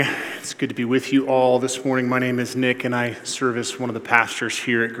It's good to be with you all this morning. My name is Nick, and I serve as one of the pastors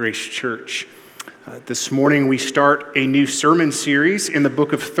here at Grace Church. This morning, we start a new sermon series in the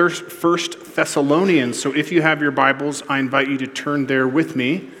book of 1 Thessalonians. So if you have your Bibles, I invite you to turn there with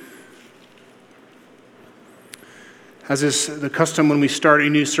me. As is the custom when we start a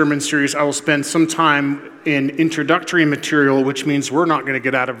new sermon series, I will spend some time in introductory material, which means we're not going to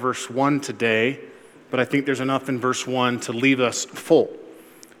get out of verse 1 today, but I think there's enough in verse 1 to leave us full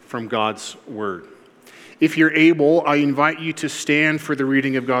from God's word. If you're able, I invite you to stand for the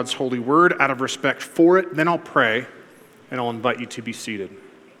reading of God's holy word out of respect for it. Then I'll pray, and I'll invite you to be seated.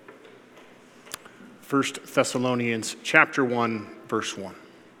 1 Thessalonians chapter 1, verse 1.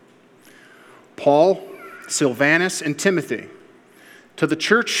 Paul, Silvanus, and Timothy, to the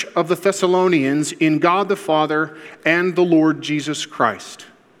church of the Thessalonians in God the Father and the Lord Jesus Christ,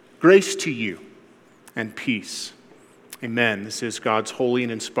 grace to you and peace. Amen. This is God's holy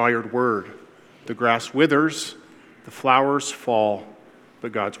and inspired word. The grass withers, the flowers fall,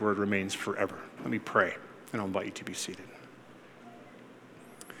 but God's word remains forever. Let me pray, and I'll invite you to be seated.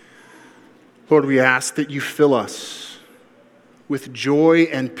 Lord, we ask that you fill us with joy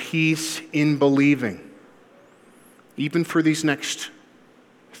and peace in believing, even for these next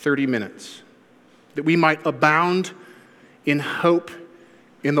 30 minutes, that we might abound in hope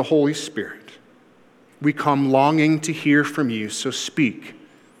in the Holy Spirit. We come longing to hear from you, so speak.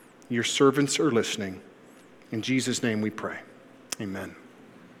 Your servants are listening. In Jesus' name we pray. Amen.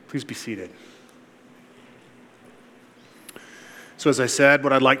 Please be seated. So as I said,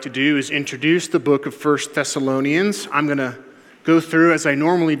 what I'd like to do is introduce the book of 1 Thessalonians. I'm going to go through, as I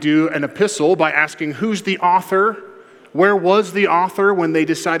normally do, an epistle by asking who's the author, where was the author when they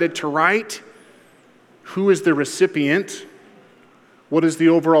decided to write, who is the recipient, what is the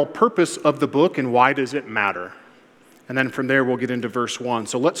overall purpose of the book, and why does it matter? And then from there, we'll get into verse 1.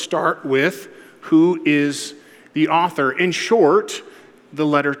 So let's start with who is the author. In short, the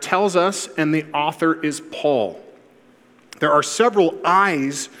letter tells us, and the author is Paul. There are several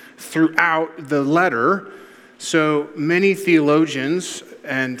I's throughout the letter. So many theologians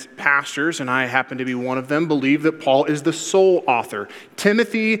and pastors, and I happen to be one of them, believe that Paul is the sole author.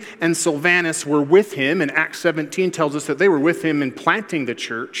 Timothy and Silvanus were with him, and Acts 17 tells us that they were with him in planting the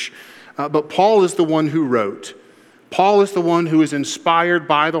church. But Paul is the one who wrote. Paul is the one who is inspired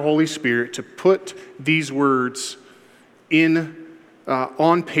by the Holy Spirit to put these words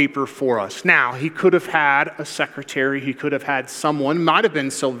on paper for us. Now, he could have had a secretary. He could have had someone, might have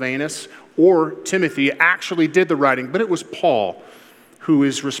been Silvanus or Timothy, actually did the writing, but it was Paul who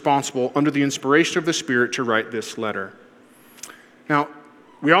is responsible under the inspiration of the Spirit to write this letter. Now,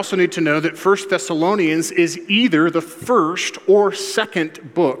 we also need to know that 1 Thessalonians is either the first or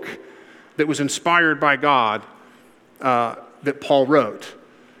second book that was inspired by God that Paul wrote.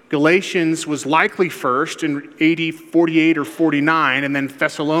 Galatians was likely first in AD 48 or 49, and then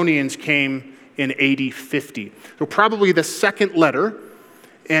Thessalonians came in AD 50. So probably the second letter,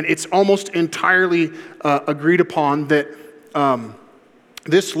 and it's almost entirely agreed upon that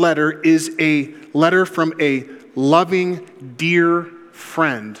this letter is a letter from a loving, dear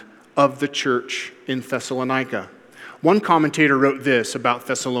friend of the church in Thessalonica. One commentator wrote this about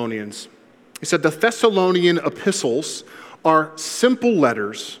Thessalonians. He said, "The Thessalonian epistles are simple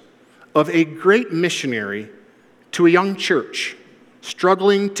letters of a great missionary to a young church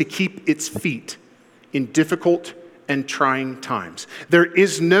struggling to keep its feet in difficult and trying times. There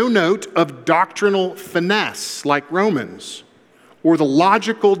is no note of doctrinal finesse like Romans, or the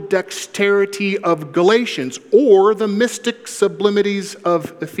logical dexterity of Galatians, or the mystic sublimities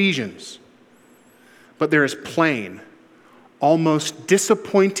of Ephesians. But there is plain, almost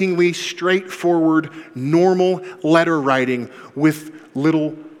disappointingly straightforward, normal letter writing with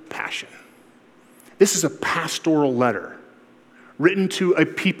little passion." This is a pastoral letter written to a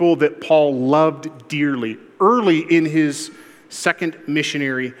people that Paul loved dearly early in his second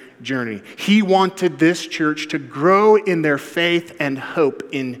missionary journey. He wanted this church to grow in their faith and hope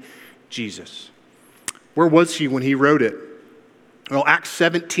in Jesus. Where was he when he wrote it? Well, Acts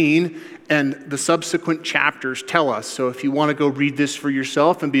 17 and the subsequent chapters tell us. So if you want to go read this for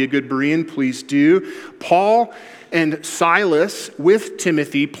yourself and be a good Berean, please do. Paul and Silas with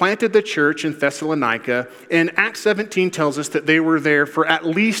Timothy planted the church in Thessalonica, and Acts 17 tells us that they were there for at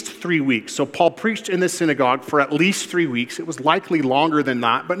least 3 weeks. So Paul preached in the synagogue for at least 3 weeks. It was likely longer than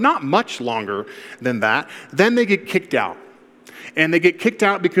that, but not much longer than that. Then they get kicked out. And they get kicked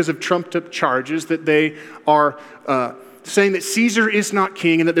out because of trumped-up charges that they are saying that Caesar is not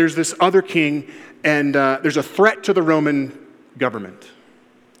king and that there's this other king, and there's a threat to the Roman government.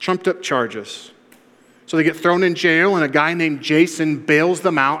 Trumped-up charges. So they get thrown in jail, and a guy named Jason bails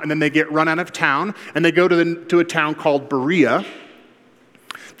them out, and then they get run out of town, and they go to a town called Berea.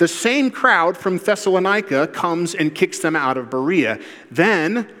 The same crowd from Thessalonica comes and kicks them out of Berea.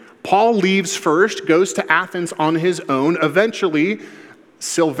 Then Paul leaves first, goes to Athens on his own. Eventually,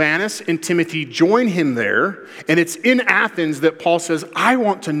 Silvanus and Timothy join him there, and it's in Athens that Paul says, I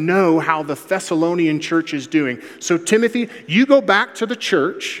want to know how the Thessalonian church is doing. So Timothy, you go back to the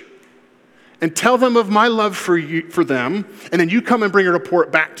church and tell them of my love for them, and then you come and bring a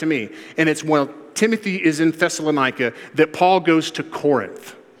report back to me. And it's while Timothy is in Thessalonica that Paul goes to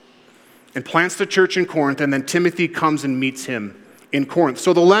Corinth and plants the church in Corinth, and then Timothy comes and meets him in Corinth.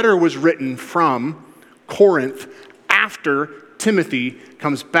 So the letter was written from Corinth after Timothy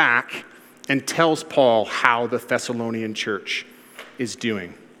comes back and tells Paul how the Thessalonian church is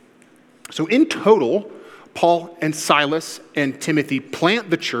doing. So in total, Paul and Silas and Timothy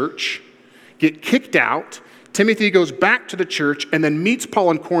plant the church, get kicked out. Timothy goes back to the church and then meets Paul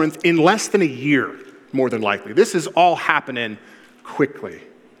in Corinth in less than a year, more than likely. This is all happening quickly.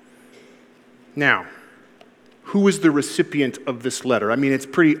 Now, who is the recipient of this letter? I mean, it's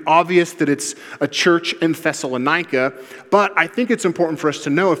pretty obvious that it's a church in Thessalonica, but I think it's important for us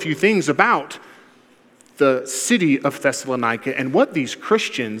to know a few things about the city of Thessalonica and what these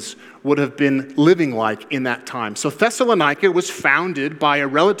Christians would have been living like in that time. So Thessalonica was founded by a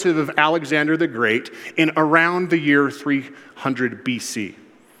relative of Alexander the Great in around the year 300 BC.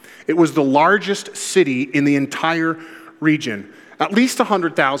 It was the largest city in the entire region. At least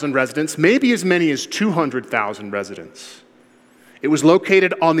 100,000 residents, maybe as many as 200,000 residents. It was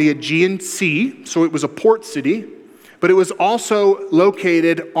located on the Aegean Sea, so it was a port city, but it was also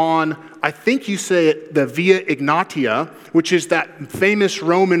located on, I think you say it, the Via Egnatia, which is that famous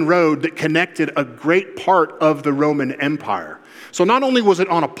Roman road that connected a great part of the Roman Empire. So not only was it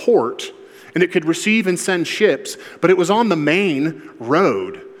on a port, and it could receive and send ships, but it was on the main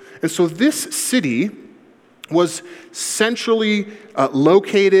road. And so this city was centrally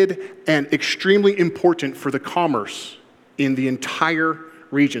located and extremely important for the commerce in the entire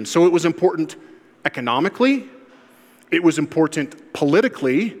region. So it was important economically, it was important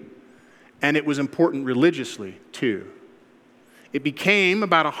politically, and it was important religiously too. It became,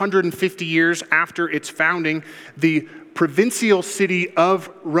 about 150 years after its founding, the provincial city of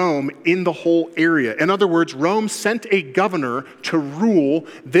Rome in the whole area. In other words, Rome sent a governor to rule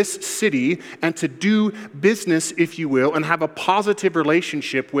this city and to do business, if you will, and have a positive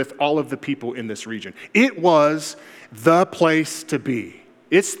relationship with all of the people in this region. It was the place to be.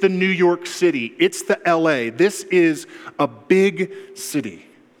 It's the New York City. It's the LA. This is a big city,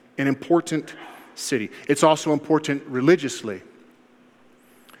 an important city. It's also important religiously.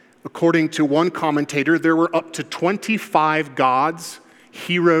 According to one commentator, there were up to 25 gods,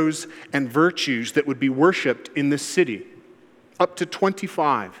 heroes, and virtues that would be worshipped in this city. Up to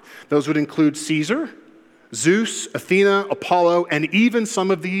 25. Those would include Caesar, Zeus, Athena, Apollo, and even some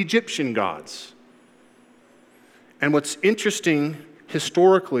of the Egyptian gods. And what's interesting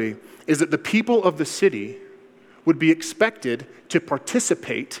historically is that the people of the city would be expected to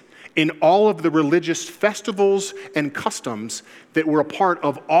participate in all of the religious festivals and customs that were a part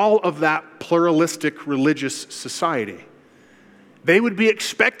of all of that pluralistic religious society. They would be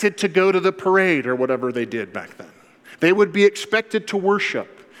expected to go to the parade or whatever they did back then. They would be expected to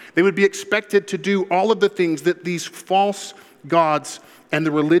worship. They would be expected to do all of the things that these false gods and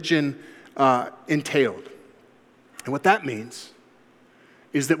the religion entailed. And what that means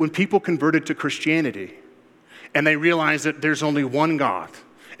is that when people converted to Christianity and they realized that there's only one God,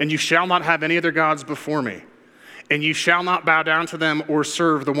 and you shall not have any other gods before me, and you shall not bow down to them or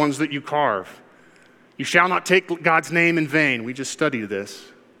serve the ones that you carve. You shall not take God's name in vain. We just studied this.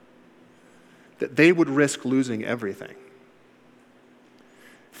 That they would risk losing everything.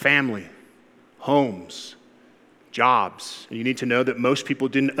 Family, homes, jobs. And you need to know that most people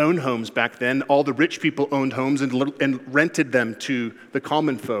didn't own homes back then. All the rich people owned homes and rented them to the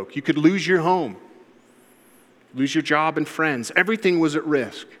common folk. You could lose your home. Lose your job and friends. Everything was at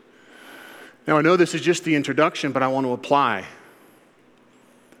risk. Now, I know this is just the introduction, but I want to apply.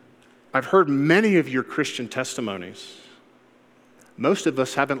 I've heard many of your Christian testimonies. Most of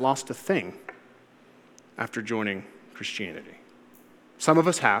us haven't lost a thing after joining Christianity. Some of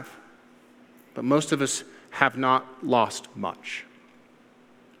us have, but most of us have not lost much.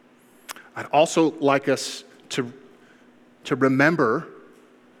 I'd also like us to remember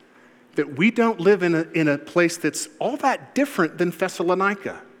that we don't live in a place that's all that different than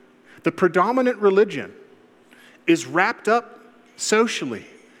Thessalonica. The predominant religion is wrapped up socially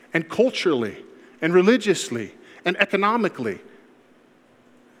and culturally and religiously and economically.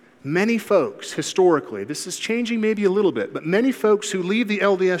 many folks, historically, this is changing maybe a little bit, but many folks who leave the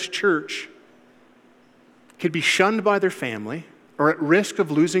LDS church could be shunned by their family or at risk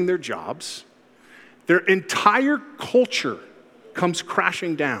of losing their jobs. Their entire culture comes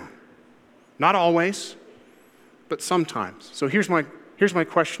crashing down. Not always, but sometimes. So here's my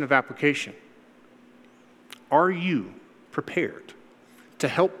question of application. Are you prepared to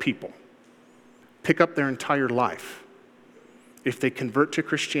help people pick up their entire life if they convert to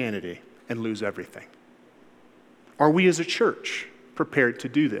Christianity and lose everything? Are we as a church prepared to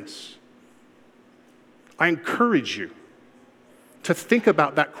do this? I encourage you to think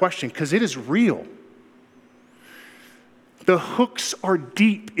about that question because it is real. The hooks are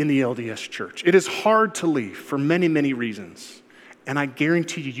deep in the LDS church. It is hard to leave for many, many reasons. And I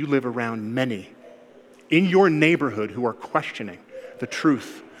guarantee you live around many in your neighborhood who are questioning the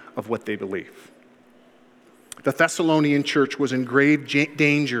truth of what they believe. The Thessalonian church was in grave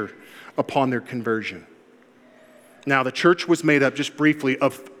danger upon their conversion. Now, the church was made up, just briefly,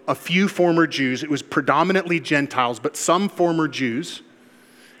 of a few former Jews. It was predominantly Gentiles, but some former Jews.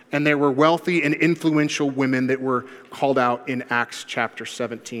 And there were wealthy and influential women that were called out in Acts chapter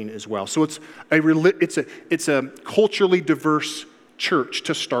 17 as well. So it's a culturally diverse church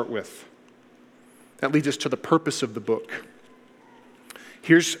to start with. That leads us to the purpose of the book.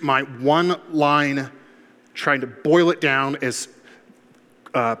 Here's my one line, trying to boil it down as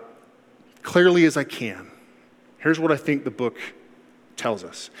clearly as I can. Here's what I think the book tells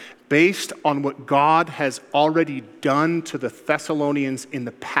us. Based on what God has already done to the Thessalonians in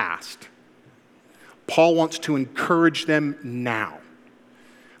the past, Paul wants to encourage them now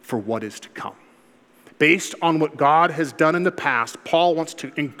for what is to come. Based on what God has done in the past, Paul wants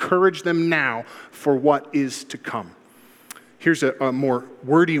to encourage them now for what is to come. Here's a more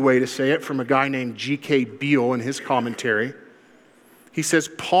wordy way to say it from a guy named G.K. Beale in his commentary. He says,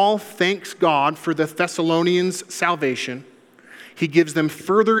 Paul thanks God for the Thessalonians' salvation. He gives them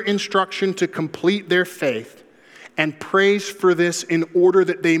further instruction to complete their faith and prays for this in order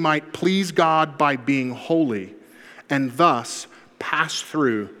that they might please God by being holy and thus pass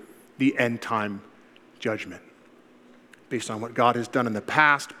through the end time judgment. Based on what God has done in the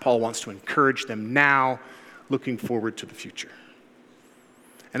past, Paul wants to encourage them now, looking forward to the future.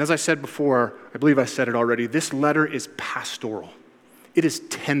 And as I said before, I believe I said it already, this letter is pastoral. It is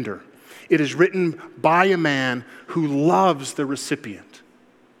tender. It is written by a man who loves the recipient.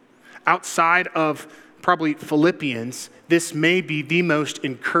 Outside of probably Philippians, this may be the most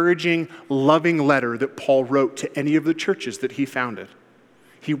encouraging, loving letter that Paul wrote to any of the churches that he founded.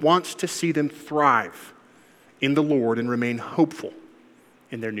 He wants to see them thrive in the Lord and remain hopeful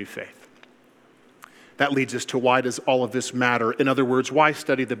in their new faith. That leads us to why does all of this matter? In other words, why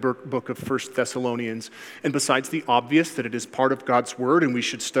study the book of 1 Thessalonians? And besides the obvious that it is part of God's word and we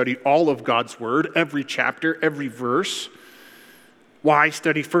should study all of God's word, every chapter, every verse, why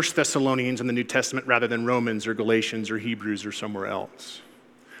study 1 Thessalonians in the New Testament rather than Romans or Galatians or Hebrews or somewhere else?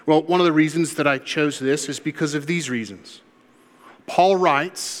 Well, one of the reasons that I chose this is because of these reasons. Paul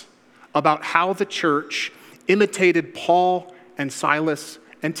writes about how the church imitated Paul and Silas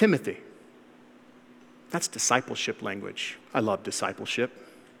and Timothy. That's discipleship language. I love discipleship.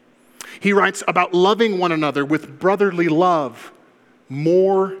 He writes about loving one another with brotherly love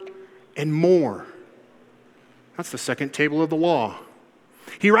more and more. That's the second table of the law.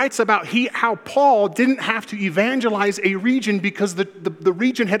 He writes about how Paul didn't have to evangelize a region because the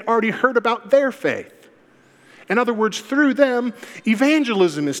region had already heard about their faith. In other words, through them,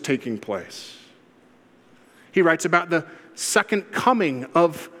 evangelism is taking place. He writes about the second coming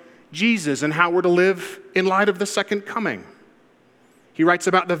of Jesus and how we're to live in light of the second coming. He writes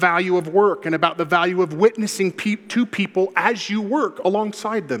about the value of work and about the value of witnessing to people as you work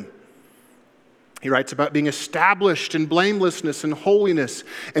alongside them. He writes about being established in blamelessness and holiness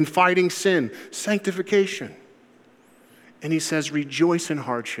and fighting sin, sanctification. And he says, rejoice in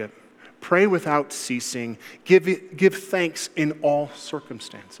hardship, pray without ceasing, give thanks in all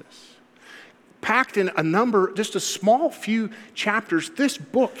circumstances. Packed in just a small few chapters, this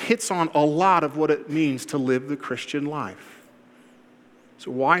book hits on a lot of what it means to live the Christian life. So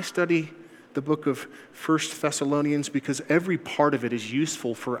why study the book of 1 Thessalonians? Because every part of it is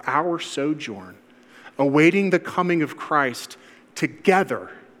useful for our sojourn, awaiting the coming of Christ together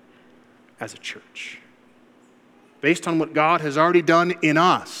as a church. Based on what God has already done in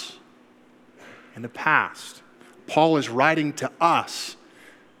us in the past, Paul is writing to us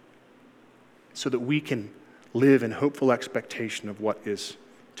so that we can live in hopeful expectation of what is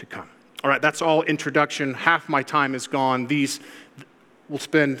to come. All right, that's all introduction. Half my time is gone. We'll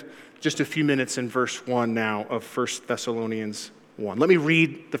spend just a few minutes in verse 1 now of 1 Thessalonians 1. Let me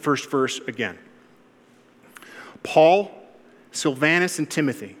read the first verse again. Paul, Silvanus, and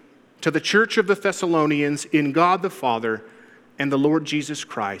Timothy, to the church of the Thessalonians in God the Father and the Lord Jesus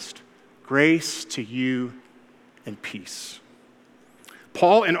Christ, grace to you and peace.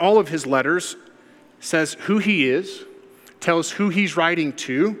 Paul, in all of his letters, says who he is, tells who he's writing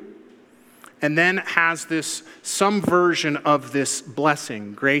to, and then has some version of this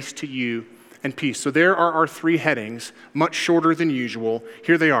blessing, grace to you and peace. So there are our three headings, much shorter than usual.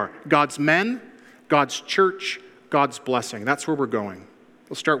 Here they are: God's men, God's church, God's blessing. That's where we're going.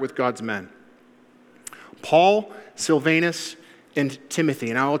 We'll start with God's men. Paul, Silvanus, and Timothy.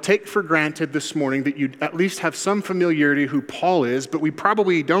 And I will take for granted this morning that you at least have some familiarity who Paul is, but we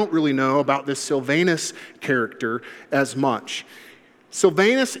probably don't really know about this Silvanus character as much.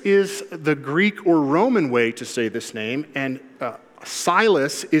 Silvanus is the Greek or Roman way to say this name, and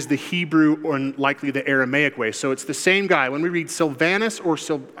Silas is the Hebrew or likely the Aramaic way. So it's the same guy. When we read Silvanus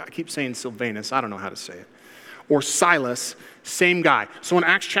I keep saying Silvanus, I don't know how to say it, or Silas, same guy. So in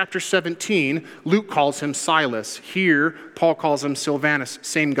Acts chapter 17, Luke calls him Silas. Here, Paul calls him Silvanus,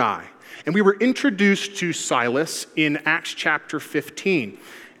 same guy. And we were introduced to Silas in Acts chapter 15.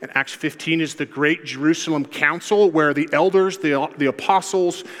 And Acts 15 is the great Jerusalem council where the elders, the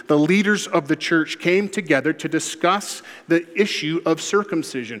apostles, the leaders of the church came together to discuss the issue of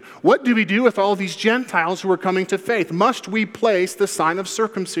circumcision. What do we do with all these Gentiles who are coming to faith? Must we place the sign of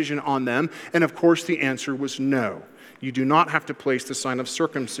circumcision on them? And of course the answer was no. You do not have to place the sign of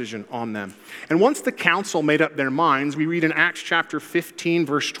circumcision on them. And once the council made up their minds, we read in Acts chapter 15,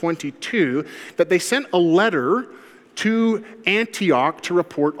 verse 22, that they sent a letter to Antioch to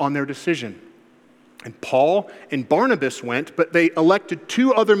report on their decision. And Paul and Barnabas went, but they elected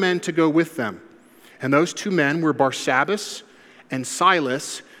two other men to go with them. And those two men were Barsabbas and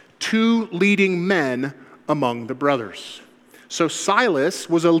Silas, two leading men among the brothers. So Silas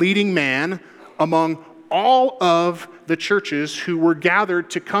was a leading man among all of the churches who were gathered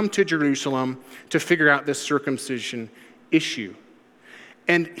to come to Jerusalem to figure out this circumcision issue.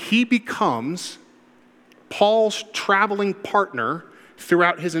 And he becomes Paul's traveling partner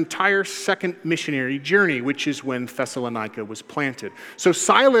throughout his entire second missionary journey, which is when Thessalonica was planted. So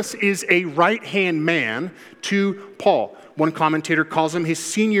Silas is a right-hand man to Paul. One commentator calls him his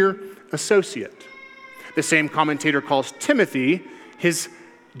senior associate. The same commentator calls Timothy his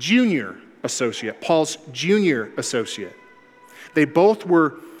junior associate, Paul's junior associate. They both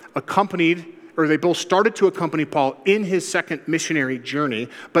were accompanied, or they both started to accompany Paul in his second missionary journey,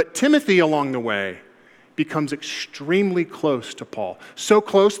 but Timothy along the way becomes extremely close to Paul. So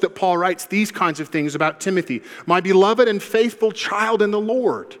close that Paul writes these kinds of things about Timothy: my beloved and faithful child in the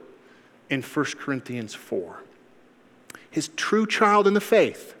Lord, in 1 Corinthians 4. His true child in the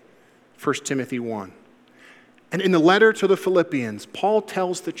faith, 1 Timothy 1. And in the letter to the Philippians, Paul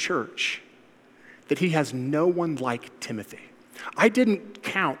tells the church that he has no one like Timothy. I didn't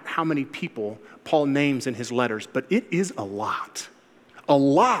count how many people Paul names in his letters, but it is a lot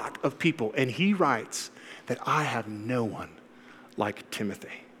of people. And he writes that I have no one like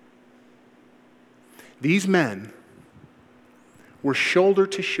Timothy. These men were shoulder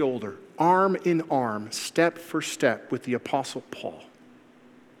to shoulder, arm in arm, step for step with the Apostle Paul,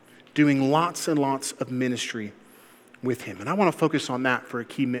 doing lots and lots of ministry with him. And I want to focus on that for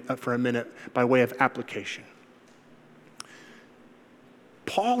a minute by way of application.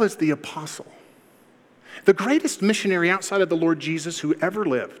 Paul is the apostle, the greatest missionary outside of the Lord Jesus who ever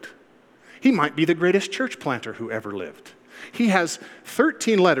lived. He might be the greatest church planter who ever lived. He has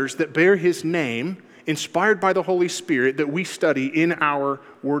 13 letters that bear his name, inspired by the Holy Spirit, that we study in our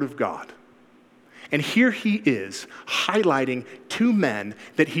Word of God. And here he is highlighting two men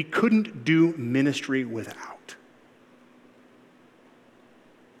that he couldn't do ministry without.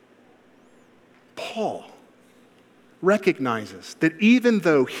 Paul recognizes that even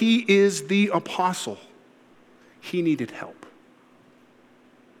though he is the apostle, he needed help.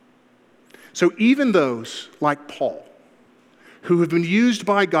 So even those like Paul, who have been used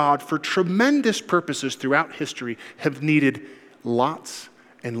by God for tremendous purposes throughout history, have needed lots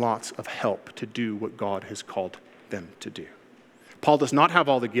and lots of help to do what God has called them to do. Paul does not have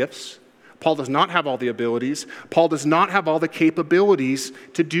all the gifts. Paul does not have all the abilities. Paul does not have all the capabilities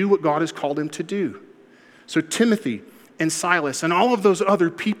to do what God has called him to do. So Timothy and Silas and all of those other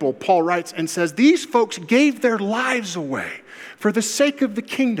people, Paul writes and says, these folks gave their lives away for the sake of the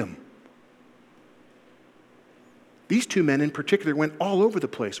kingdom. These two men in particular went all over the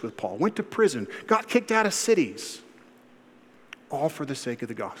place with Paul, went to prison, got kicked out of cities, all for the sake of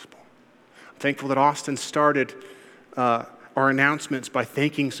the gospel. I'm thankful that Austin started our announcements by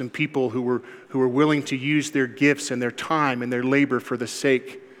thanking some people who were willing to use their gifts and their time and their labor for the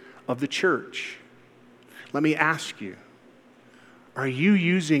sake of the church. Let me ask you, are you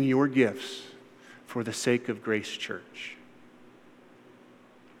using your gifts for the sake of Grace Church?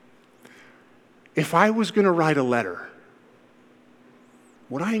 If I was going to write a letter,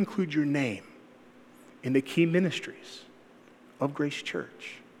 would I include your name in the key ministries of Grace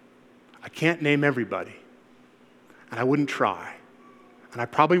Church? I can't name everybody, and I wouldn't try, and I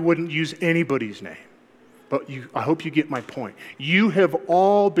probably wouldn't use anybody's name, but I hope you get my point. You have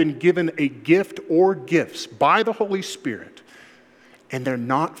all been given a gift or gifts by the Holy Spirit, and they're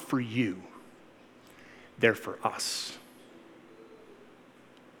not for you. They're for us.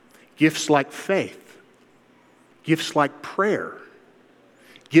 Gifts like faith, gifts like prayer,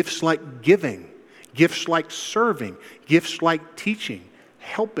 gifts like giving, gifts like serving, gifts like teaching,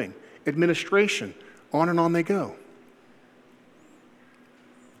 helping, administration, on and on they go.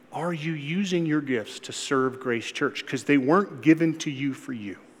 Are you using your gifts to serve Grace Church? Because they weren't given to you for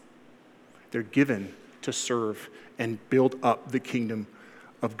you. They're given to serve and build up the kingdom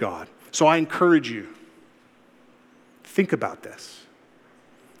of God. So I encourage you, think about this.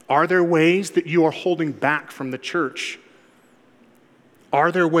 Are there ways that you are holding back from the church?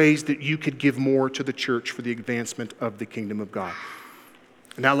 Are there ways that you could give more to the church for the advancement of the kingdom of God?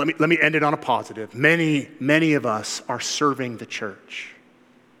 Now let me end it on a positive. Many of us are serving the church.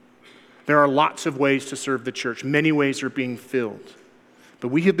 There are lots of ways to serve the church. Many ways are being filled. But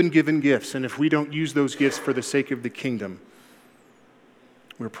we have been given gifts, and if we don't use those gifts for the sake of the kingdom,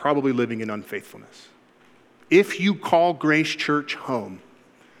 we're probably living in unfaithfulness. If you call Grace Church home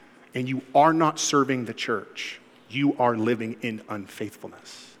and you are not serving the church, you are living in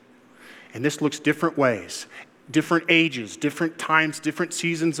unfaithfulness. And this looks different ways, different ages, different times, different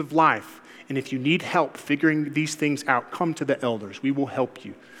seasons of life. And if you need help figuring these things out, come to the elders. We will help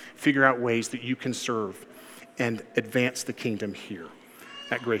you figure out ways that you can serve and advance the kingdom here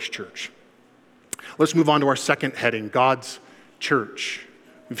at Grace Church. Let's move on to our second heading, God's church.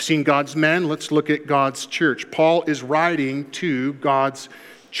 We've seen God's men. Let's look at God's church. Paul is writing to God's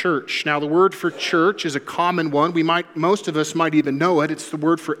church. Now, the word for church is a common one. Most of us might even know it. It's the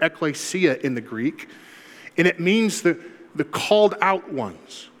word for ecclesia in the Greek. And it means the called out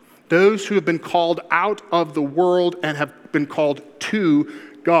ones. Those who have been called out of the world and have been called to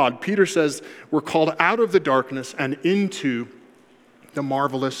God. Peter says we're called out of the darkness and into the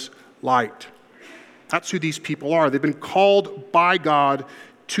marvelous light. That's who these people are. They've been called by God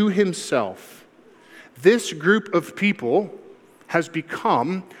to himself. This group of people has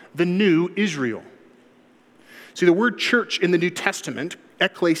become the new Israel. See, the word church in the New Testament,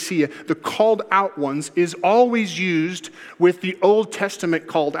 ecclesia, the called out ones, is always used with the Old Testament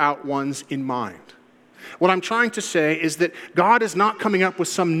called out ones in mind. What I'm trying to say is that God is not coming up with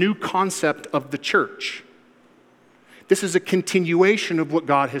some new concept of the church. This is a continuation of what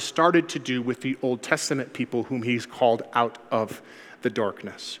God has started to do with the Old Testament people whom he's called out of the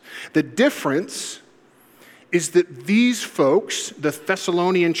darkness. The difference is that these folks, the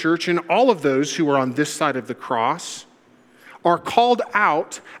Thessalonian church and all of those who are on this side of the cross, are called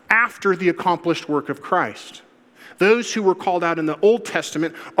out after the accomplished work of Christ. Those who were called out in the Old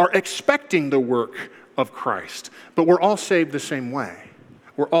Testament are expecting the work of Christ, but we're all saved the same way.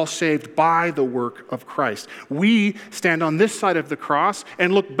 We're all saved by the work of Christ. We stand on this side of the cross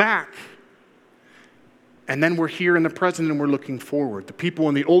and look back. And then we're here in the present and we're looking forward. The people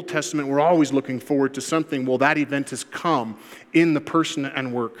in the Old Testament were always looking forward to something. Well, that event has come in the person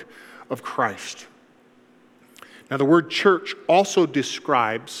and work of Christ. Now, the word church also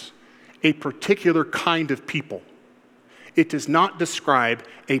describes a particular kind of people. It does not describe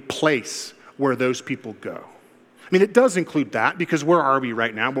a place where those people go. I mean, it does include that because where are we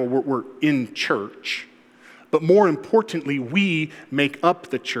right now? Well, we're in church. But more importantly, we make up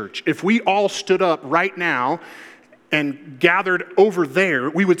the church. If we all stood up right now and gathered over there,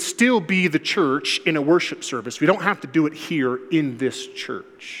 we would still be the church in a worship service. We don't have to do it here in this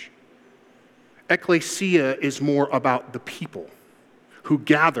church. Ecclesia is more about the people who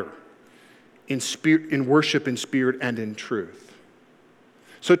gather in spirit, in worship, in spirit, and in truth.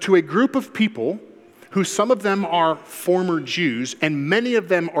 So to a group of people who some of them are former Jews and many of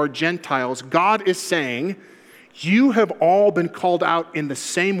them are Gentiles, God is saying, you have all been called out in the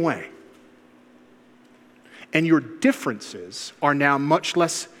same way. And your differences are now much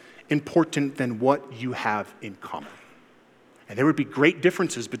less important than what you have in common. And there would be great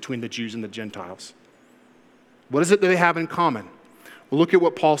differences between the Jews and the Gentiles. What is it that they have in common? Well, look at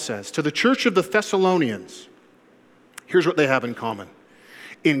what Paul says. To the church of the Thessalonians, Here's what they have in common.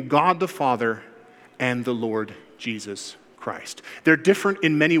 In God the Father and the Lord Jesus Christ. They're different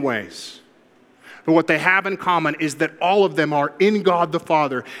in many ways. But what they have in common is that all of them are in God the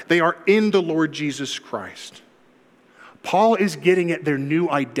Father. They are in the Lord Jesus Christ. Paul is getting at their new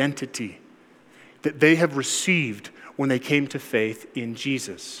identity that they have received when they came to faith in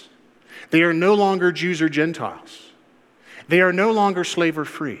Jesus. They are no longer Jews or Gentiles. They are no longer slave or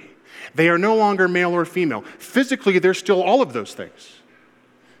free. They are no longer male or female. Physically, they're still all of those things.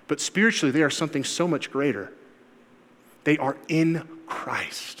 But spiritually, they are something so much greater. They are in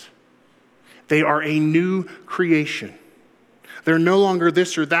Christ. They are a new creation. They're no longer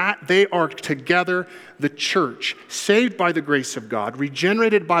this or that. They are together the church, saved by the grace of God,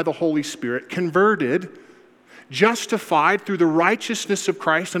 regenerated by the Holy Spirit, converted, justified through the righteousness of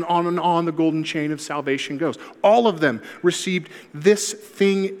Christ, and on the golden chain of salvation goes. All of them received this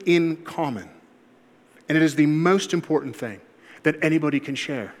thing in common. And it is the most important thing that anybody can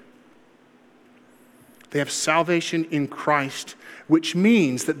share. They have salvation in Christ, which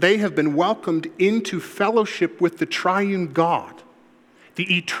means that they have been welcomed into fellowship with the triune God,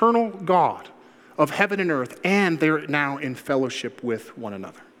 the eternal God of heaven and earth, and they're now in fellowship with one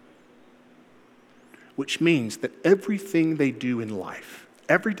another. Which means that everything they do in life,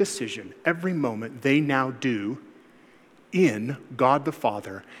 every decision, every moment, they now do in God the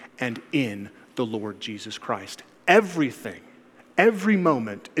Father and in the Lord Jesus Christ. Everything, every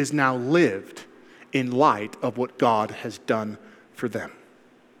moment is now lived in light of what God has done for them.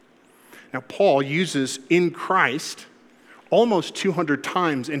 Now, Paul uses in Christ almost 200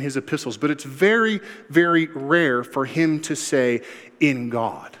 times in his epistles, but it's very, very rare for him to say in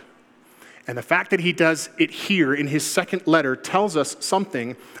God. And the fact that he does it here in his second letter tells us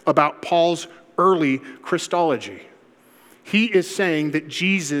something about Paul's early Christology. He is saying that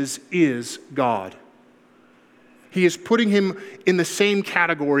Jesus is God. He is putting him in the same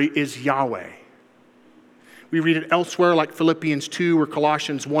category as Yahweh. We read it elsewhere like Philippians 2 or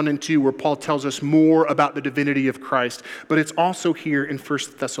Colossians 1 and 2 where Paul tells us more about the divinity of Christ, but it's also here in 1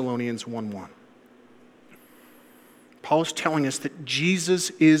 Thessalonians 1:1. Paul is telling us that Jesus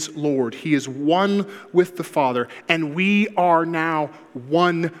is Lord. He is one with the Father, and we are now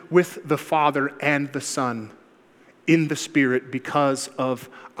one with the Father and the Son in the Spirit because of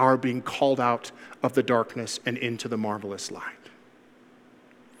our being called out of the darkness and into the marvelous light.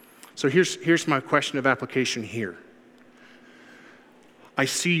 So here's my question of application here. I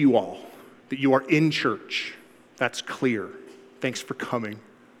see you all, that you are in church. That's clear. Thanks for coming.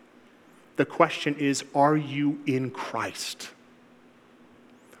 The question is, are you in Christ?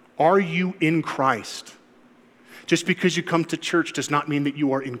 Are you in Christ? Just because you come to church does not mean that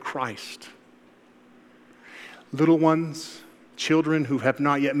you are in Christ. Little ones, children who have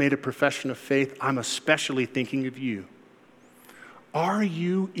not yet made a profession of faith, I'm especially thinking of you. Are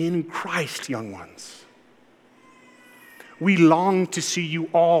you in Christ, young ones? We long to see you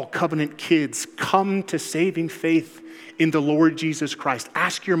all, covenant kids, come to saving faith in the Lord Jesus Christ.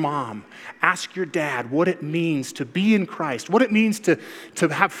 Ask your mom, ask your dad what it means to be in Christ, what it means to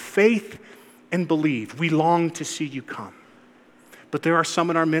have faith and believe. We long to see you come. But there are some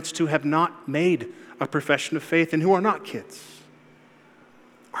in our midst who have not made a profession of faith and who are not kids.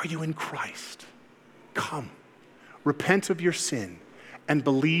 Are you in Christ? Come. Repent of your sin and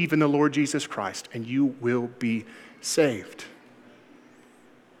believe in the Lord Jesus Christ, and you will be saved.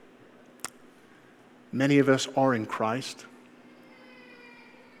 Many of us are in Christ.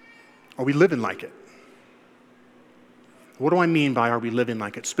 Are we living like it? What do I mean by are we living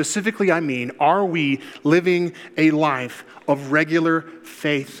like it? Specifically, I mean, are we living a life of regular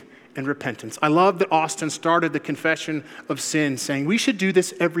faith and repentance? I love that Austin started the confession of sin saying we should do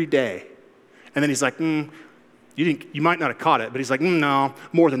this every day. And then he's like, you might not have caught it, but he's like, no,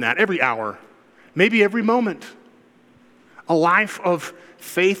 more than that, every hour, maybe every moment. A life of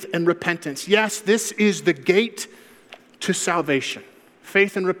faith and repentance. Yes, this is the gate to salvation.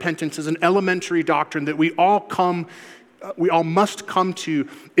 Faith and repentance is an elementary doctrine that we all must come to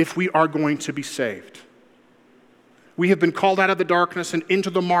if we are going to be saved. We have been called out of the darkness and into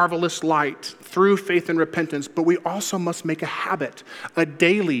the marvelous light through faith and repentance, but we also must make a habit, a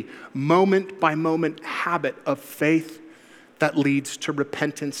daily, moment-by-moment habit of faith that leads to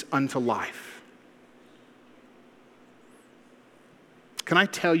repentance unto life. Can I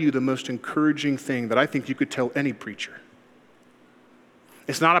tell you the most encouraging thing that I think you could tell any preacher?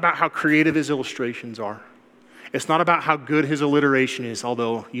 It's not about how creative his illustrations are. It's not about how good his alliteration is,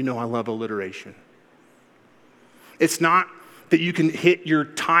 although you know I love alliteration. It's not that you can hit your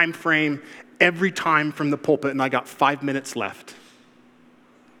time frame every time from the pulpit and I got 5 minutes left.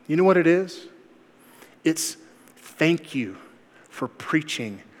 You know what it is? It's thank you for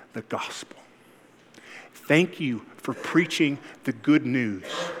preaching the gospel. Thank you for preaching the good news.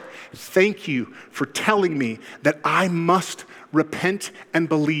 Thank you for telling me that I must repent and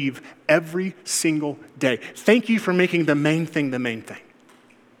believe every single day. Thank you for making the main thing the main thing.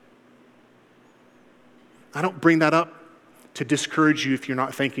 I don't bring that up to discourage you if you're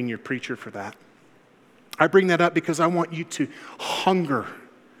not thanking your preacher for that. I bring that up because I want you to hunger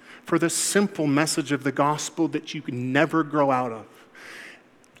for the simple message of the gospel that you can never grow out of.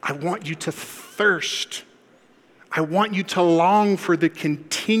 I want you to thirst. I want you to long for the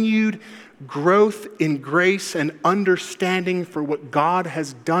continued growth in grace and understanding for what God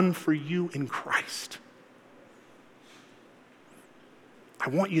has done for you in Christ. I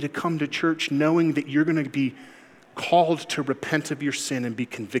want you to come to church knowing that you're going to be called to repent of your sin and be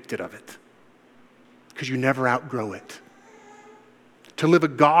convicted of it, because you never outgrow it. To live a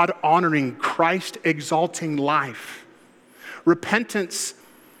God-honoring, Christ-exalting life. Repentance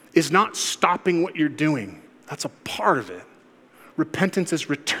is not stopping what you're doing. That's a part of it. Repentance is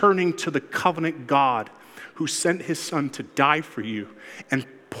returning to the covenant God who sent his son to die for you and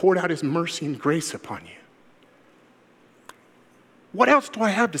poured out his mercy and grace upon you. What else do I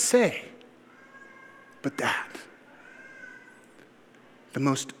have to say but that? The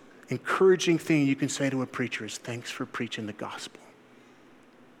most encouraging thing you can say to a preacher is, thanks for preaching the gospel.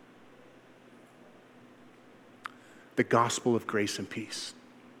 The gospel of grace and peace.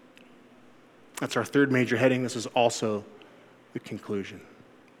 That's our third major heading. This is also the conclusion.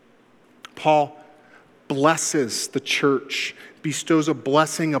 Paul blesses the church, bestows a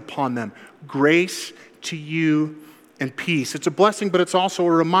blessing upon them. Grace to you and peace. It's a blessing, but it's also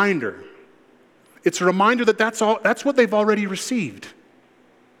a reminder. It's a reminder that that's what they've already received.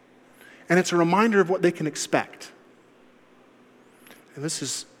 And it's a reminder of what they can expect. And this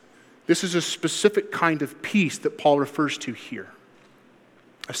is a specific kind of peace that Paul refers to here.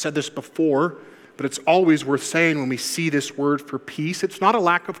 I've said this before, but it's always worth saying when we see this word for peace. It's not a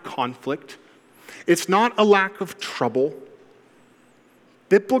lack of conflict. It's not a lack of trouble.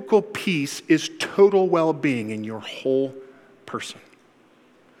 Biblical peace is total well-being in your whole person.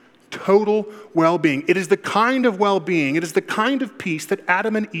 Total well-being. It is the kind of well-being, it is the kind of peace that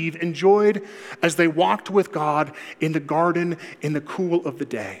Adam and Eve enjoyed as they walked with God in the garden in the cool of the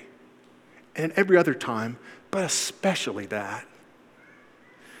day. And every other time, but especially that.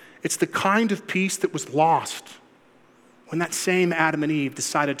 It's the kind of peace that was lost when that same Adam and Eve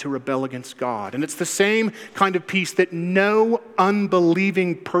decided to rebel against God. And it's the same kind of peace that no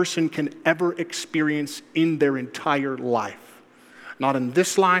unbelieving person can ever experience in their entire life. Not in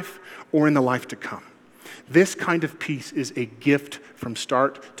this life or in the life to come. This kind of peace is a gift from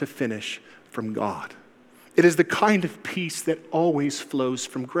start to finish from God. It is the kind of peace that always flows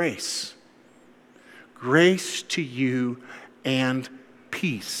from grace. Grace to you and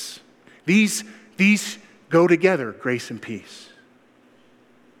peace. These go together, grace and peace.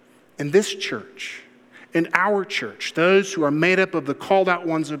 And this church, in our church, those who are made up of the called out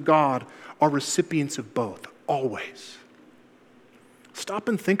ones of God are recipients of both, always. Stop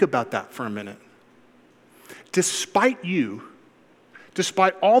and think about that for a minute. Despite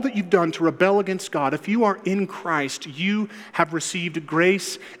all that you've done to rebel against God, if you are in Christ, you have received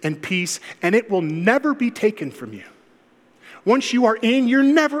grace and peace, and it will never be taken from you. Once you are in, you're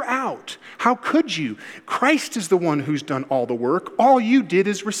never out. How could you? Christ is the one who's done all the work. All you did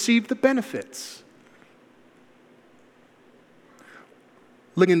is receive the benefits.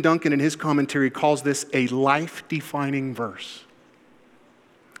 Ligon Duncan, in his commentary, calls this a life-defining verse.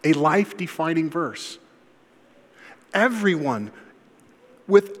 A life-defining verse. Everyone,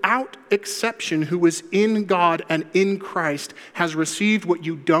 without exception, who is in God and in Christ has received what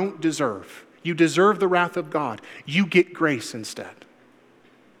you don't deserve. You deserve the wrath of God. You get grace instead.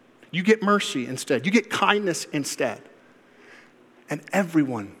 You get mercy instead. You get kindness instead. And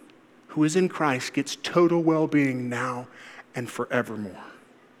everyone who is in Christ gets total well-being now and forevermore.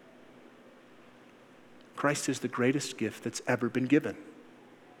 Christ is the greatest gift that's ever been given.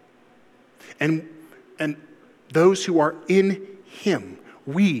 And those who are in him,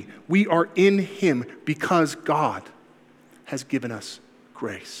 we are in him because God has given us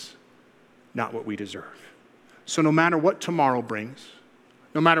grace, not what we deserve. So no matter what tomorrow brings,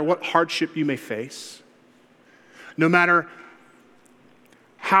 no matter what hardship you may face, no matter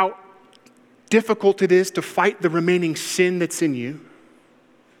how difficult it is to fight the remaining sin that's in you,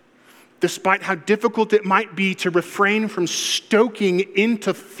 despite how difficult it might be to refrain from stoking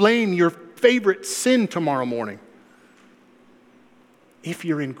into flame your favorite sin tomorrow morning, if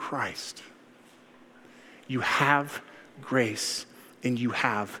you're in Christ, you have grace and you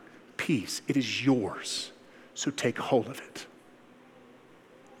have peace. It is yours, so take hold of it.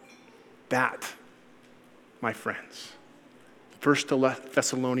 That my friends. 1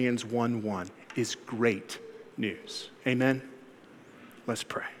 Thessalonians 1:1 is great news. Amen? Let's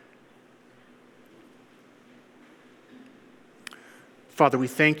pray. Father, we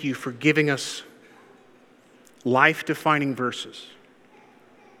thank you for giving us life-defining verses.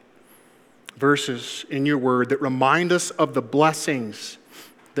 Verses in your word that remind us of the blessings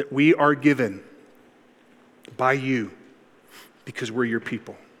that we are given by you because we're your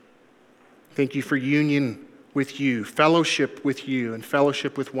people. Thank you for union with you, fellowship with you, and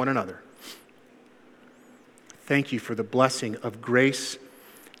fellowship with one another. Thank you for the blessing of grace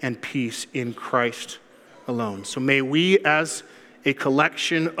and peace in Christ alone. So may we, as a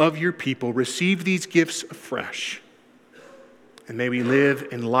collection of your people, receive these gifts afresh, and may we live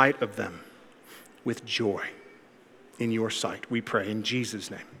in light of them with joy in your sight. We pray in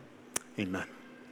Jesus' name. Amen.